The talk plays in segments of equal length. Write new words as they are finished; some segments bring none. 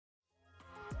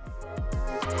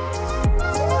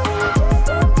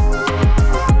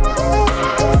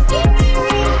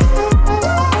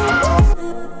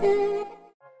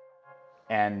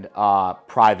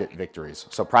private victories.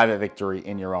 So private victory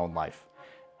in your own life.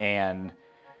 And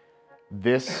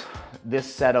this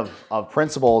set of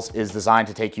principles is designed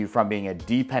to take you from being a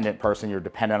dependent person, you're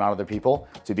dependent on other people,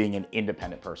 to being an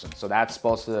independent person. So that's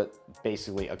supposed to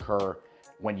basically occur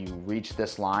when you reach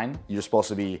this line. You're supposed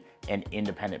to be an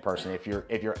independent person. If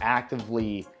you're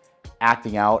actively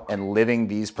acting out and living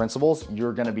these principles,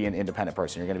 you're gonna be an independent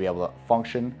person. You're gonna be able to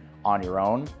function on your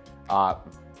own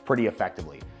pretty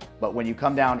effectively. But when you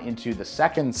come down into the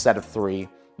second set of 3,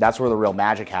 that's where the real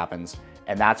magic happens.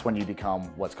 And that's when you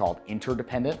become what's called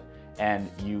interdependent. And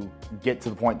you get to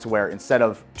the point to where instead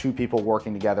of 2 people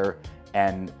working together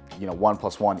and 1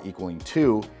 + 1 equaling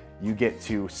 2, you get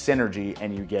to synergy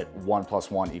and you get 1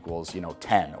 + 1 equals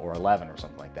 10 or 11 or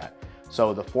something like that.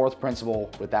 So the 4th principle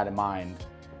with that in mind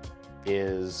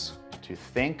is to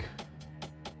think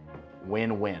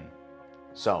win-win.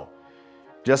 So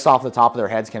just off the top of their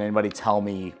heads, can anybody tell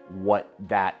me what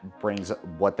that brings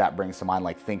to mind,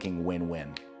 like thinking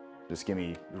win-win? Just give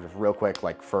me just real quick,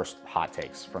 like first hot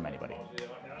takes from anybody.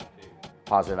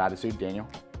 Positive attitude, Daniel?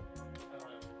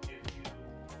 If you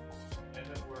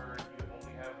end up where you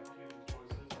only have a few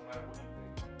choices, no matter what you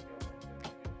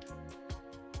think,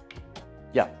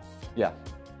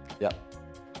 Yeah.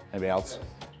 Anybody else?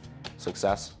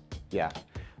 Success? Yeah.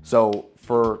 So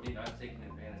for You're not taking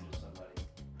advantage of somebody.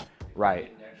 Right. You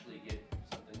can actually get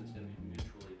something that's going to be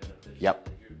mutually beneficial. Yep.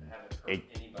 That you haven't hurt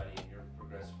anybody in your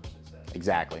progress for success.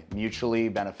 Exactly. Mutually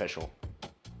beneficial.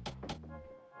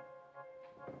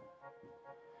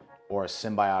 Or a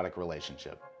symbiotic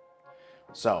relationship.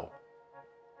 So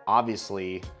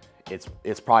obviously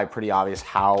it's probably pretty obvious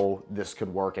how this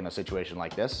could work in a situation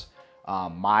like this.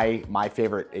 My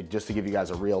favorite, just to give you guys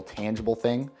a real tangible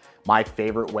thing, my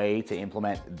favorite way to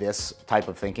implement this type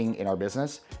of thinking in our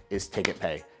business is ticket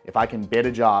pay. If I can bid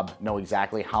a job, know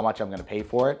exactly how much I'm gonna pay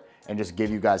for it, and just give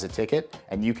you guys a ticket,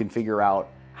 and you can figure out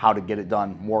how to get it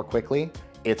done more quickly,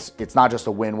 it's not just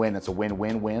a win-win, it's a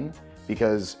win-win-win,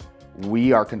 because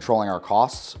we are controlling our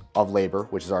costs of labor,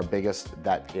 which is our biggest,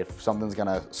 that if something's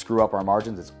gonna screw up our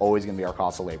margins, it's always gonna be our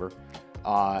cost of labor.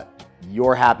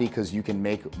 You're happy because you can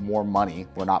make more money.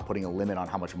 We're not putting a limit on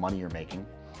how much money you're making.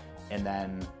 And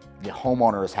then the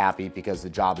homeowner is happy because the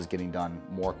job is getting done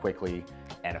more quickly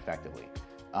and effectively.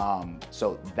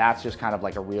 So that's just kind of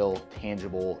like a real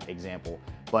tangible example.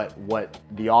 But what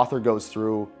the author goes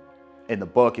through in the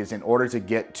book is, in order to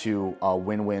get to a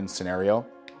win-win scenario,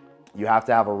 you have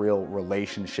to have a real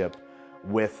relationship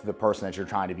with the person that you're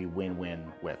trying to be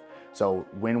win-win with. So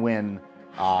win-win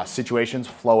situations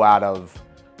flow out of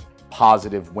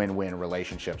positive win-win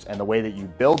relationships. And the way that you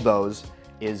build those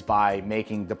is by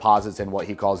making deposits in what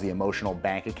he calls the emotional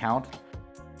bank account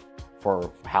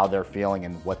for how they're feeling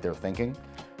and what they're thinking.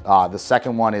 The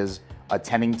second one is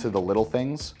attending to the little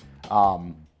things,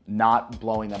 not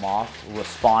blowing them off,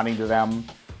 responding to them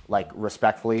like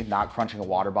respectfully, not crunching a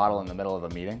water bottle in the middle of a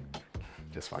meeting.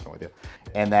 Just fucking with you.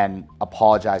 And then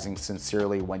apologizing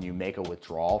sincerely when you make a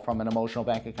withdrawal from an emotional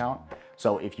bank account.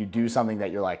 So if you do something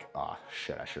that you're like, oh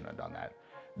shit, I shouldn't have done that,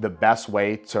 the best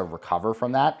way to recover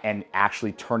from that and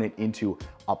actually turn it into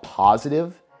a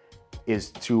positive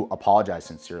is to apologize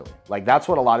sincerely. Like, that's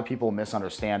what a lot of people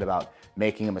misunderstand about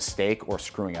making a mistake or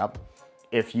screwing up.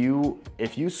 If you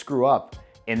screw up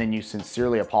and then you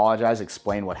sincerely apologize,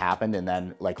 explain what happened, and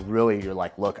then like really you're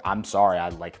like, look, I'm sorry,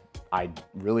 I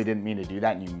really didn't mean to do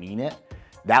that, and you mean it,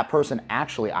 that person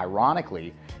actually,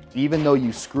 ironically, even though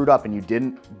you screwed up and you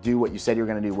didn't do what you said you were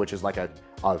gonna do, which is like a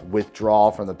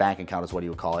withdrawal from the bank account is what you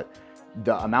would call it,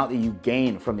 the amount that you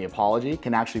gain from the apology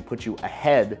can actually put you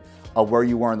ahead of where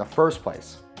you were in the first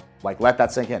place. Like, let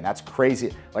that sink in. That's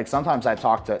crazy. Like, sometimes I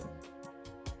talk to,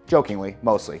 jokingly,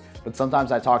 mostly, but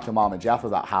sometimes I talk to Mom and Jeff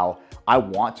about how I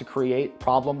want to create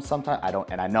problems sometimes. I don't,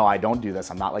 and I know I don't do this.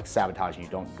 I'm not like sabotaging you.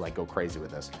 Don't like go crazy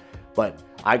with this. But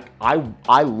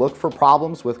I look for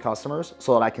problems with customers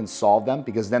so that I can solve them,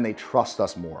 because then they trust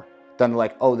us more. Then they're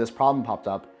like, oh, this problem popped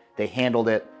up. They handled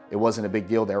it. It wasn't a big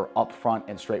deal. They were upfront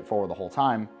and straightforward the whole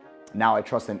time. Now I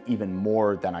trust them even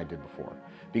more than I did before,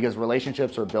 because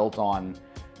relationships are built on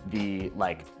the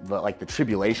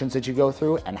tribulations that you go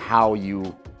through and how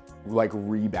you like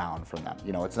rebound from them.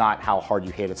 You know, it's not how hard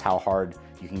you hit, it's how hard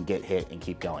you can get hit and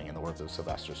keep going, in the words of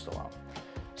Sylvester Stallone.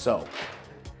 So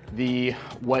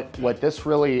what this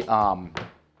really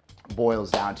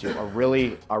boils down to,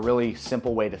 a really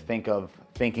simple way to think of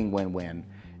thinking win-win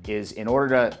is, in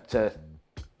order to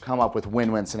come up with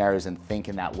win-win scenarios and think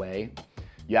in that way,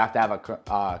 you have to have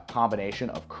a combination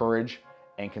of courage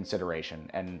and consideration.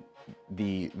 And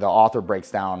the author breaks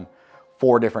down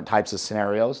 4 different types of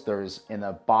scenarios. There's, in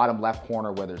the bottom left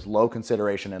corner, where there's low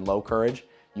consideration and low courage,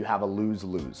 you have a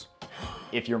lose-lose.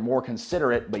 If you're more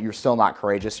considerate, but you're still not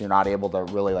courageous, you're not able to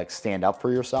really like stand up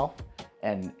for yourself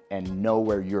and know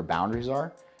where your boundaries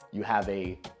are, you have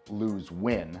a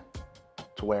lose-win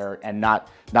to where, and not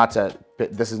to,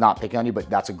 this is not picking on you, but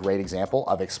that's a great example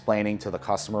of explaining to the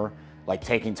customer, like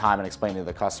taking time and explaining to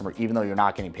the customer, even though you're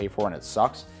not getting paid for it and it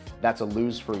sucks, that's a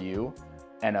lose for you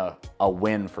and a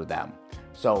win for them.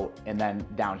 So, and then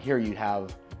down here you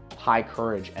have high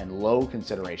courage and low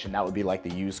consideration. That would be like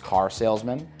the used car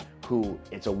salesman, who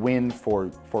it's a win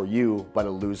for you, but a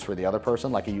lose for the other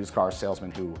person, like a used car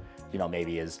salesman who, you know,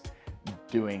 maybe is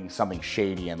doing something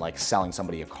shady and like selling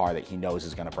somebody a car that he knows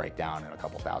is gonna break down in a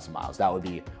couple thousand miles. That would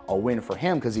be a win for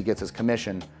him because he gets his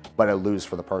commission, but a lose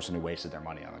for the person who wasted their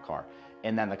money on the car.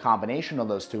 And then the combination of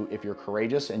those two, if you're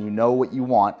courageous and you know what you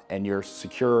want and you're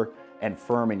secure and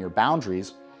firm in your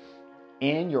boundaries,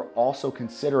 and you're also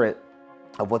considerate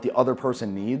of what the other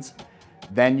person needs,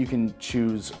 then you can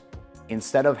choose,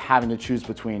 instead of having to choose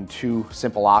between two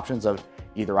simple options of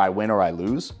either I win or I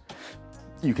lose,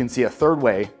 you can see a third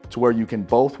way to where you can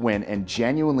both win and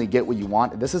genuinely get what you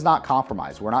want. This is not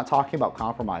compromise. We're not talking about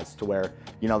compromise to where,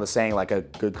 you know, the saying like a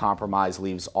good compromise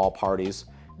leaves all parties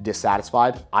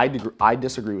dissatisfied. I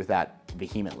disagree with that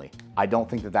vehemently. I don't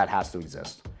think that that has to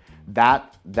exist.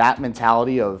 That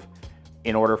mentality of,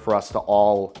 in order for us to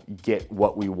all get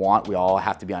what we want, we all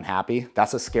have to be unhappy.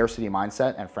 That's a scarcity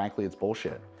mindset, and frankly, it's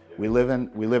bullshit. We live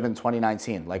in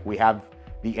 2019. Like, we have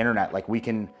the internet. Like, we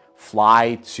can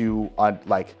fly to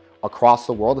like across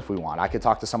the world if we want. I could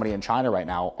talk to somebody in China right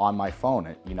now on my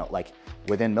phone, you know, like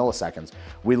within milliseconds.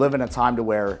 We live in a time to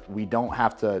where we don't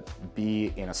have to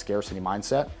be in a scarcity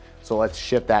mindset. So let's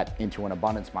shift that into an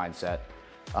abundance mindset.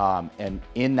 And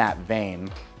in that vein,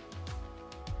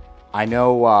 I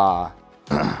know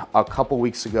a couple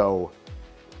weeks ago,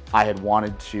 I had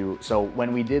wanted to, so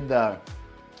when we did if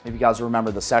you guys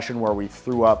remember the session where we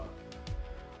threw up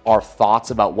our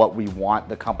thoughts about what we want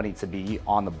the company to be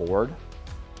on the board,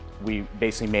 we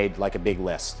basically made like a big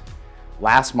list.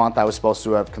 Last month, I was supposed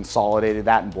to have consolidated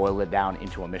that and boiled it down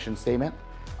into a mission statement,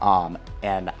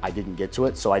 and I didn't get to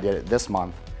it, so I did it this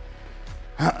month.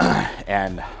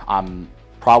 And I'm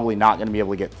probably not gonna be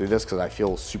able to get through this because I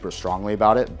feel super strongly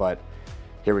about it, but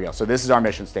here we go. So this is our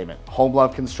mission statement. Home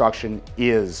Love Construction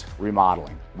is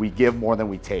remodeling. We give more than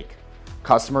we take.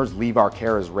 Customers leave our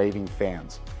care as raving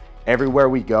fans. Everywhere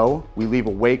we go, we leave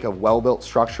a wake of well-built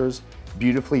structures,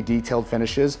 beautifully detailed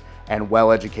finishes, and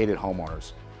well-educated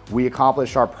homeowners. We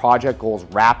accomplish our project goals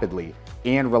rapidly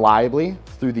and reliably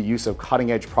through the use of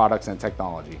cutting-edge products and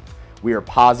technology. We are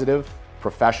positive,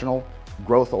 professional,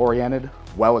 growth-oriented,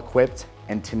 well-equipped,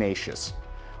 and tenacious.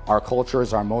 Our culture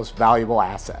is our most valuable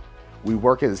asset. We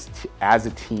work as a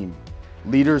team.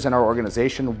 Leaders in our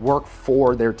organization work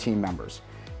for their team members.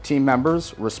 Team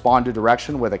members respond to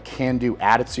direction with a can-do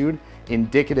attitude,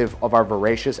 indicative of our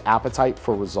voracious appetite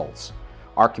for results.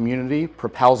 Our community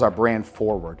propels our brand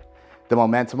forward. The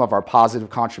momentum of our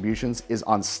positive contributions is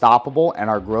unstoppable, and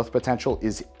our growth potential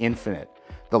is infinite.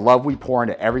 The love we pour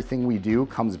into everything we do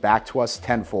comes back to us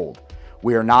tenfold.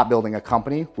 We are not building a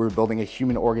company, we're building a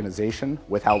human organization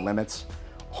without limits.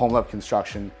 Home Love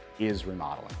Construction is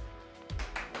remodeling.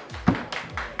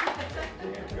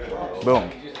 Boom.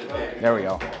 There we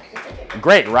go.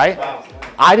 Great, right?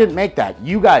 I didn't make that.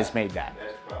 You guys made that.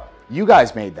 You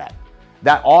guys made that.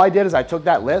 That all I did is I took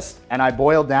that list and I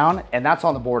boiled down, and that's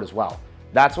on the board as well.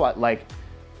 That's what, like,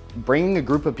 bringing a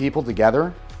group of people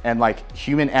together and like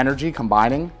human energy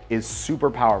combining is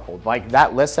super powerful. Like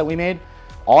that list that we made,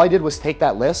 all I did was take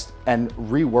that list and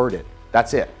reword it.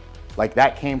 That's it. Like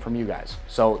that came from you guys.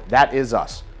 So that is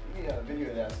us. You got a video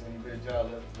of that, so you did a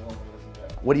job. Let's no one listen to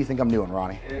that. What do you think I'm doing,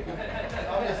 Ronnie?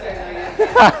 I'm just saying, man. You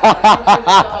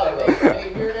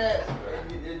hear that?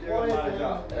 You're doing my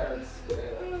job. That's, I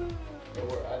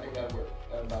think that worked.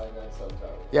 That's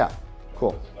subtitle. Yeah,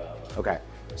 cool. Okay,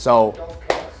 so Don't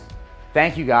cuss.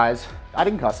 thank you guys. I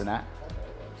didn't cuss in that.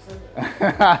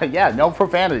 Yeah, no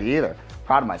profanity either.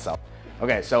 Proud of myself.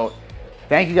 Okay, so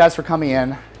thank you guys for coming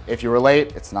in. If you were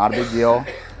late, it's not a big deal.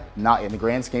 Not in the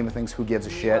grand scheme of things, who gives a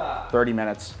shit? 30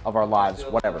 minutes of our lives,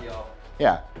 whatever.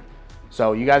 Yeah.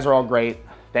 So you guys are all great.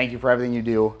 Thank you for everything you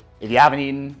do. If you haven't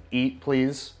eaten, eat,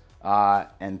 please.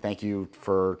 And thank you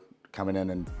for coming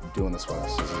in and doing this with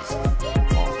us.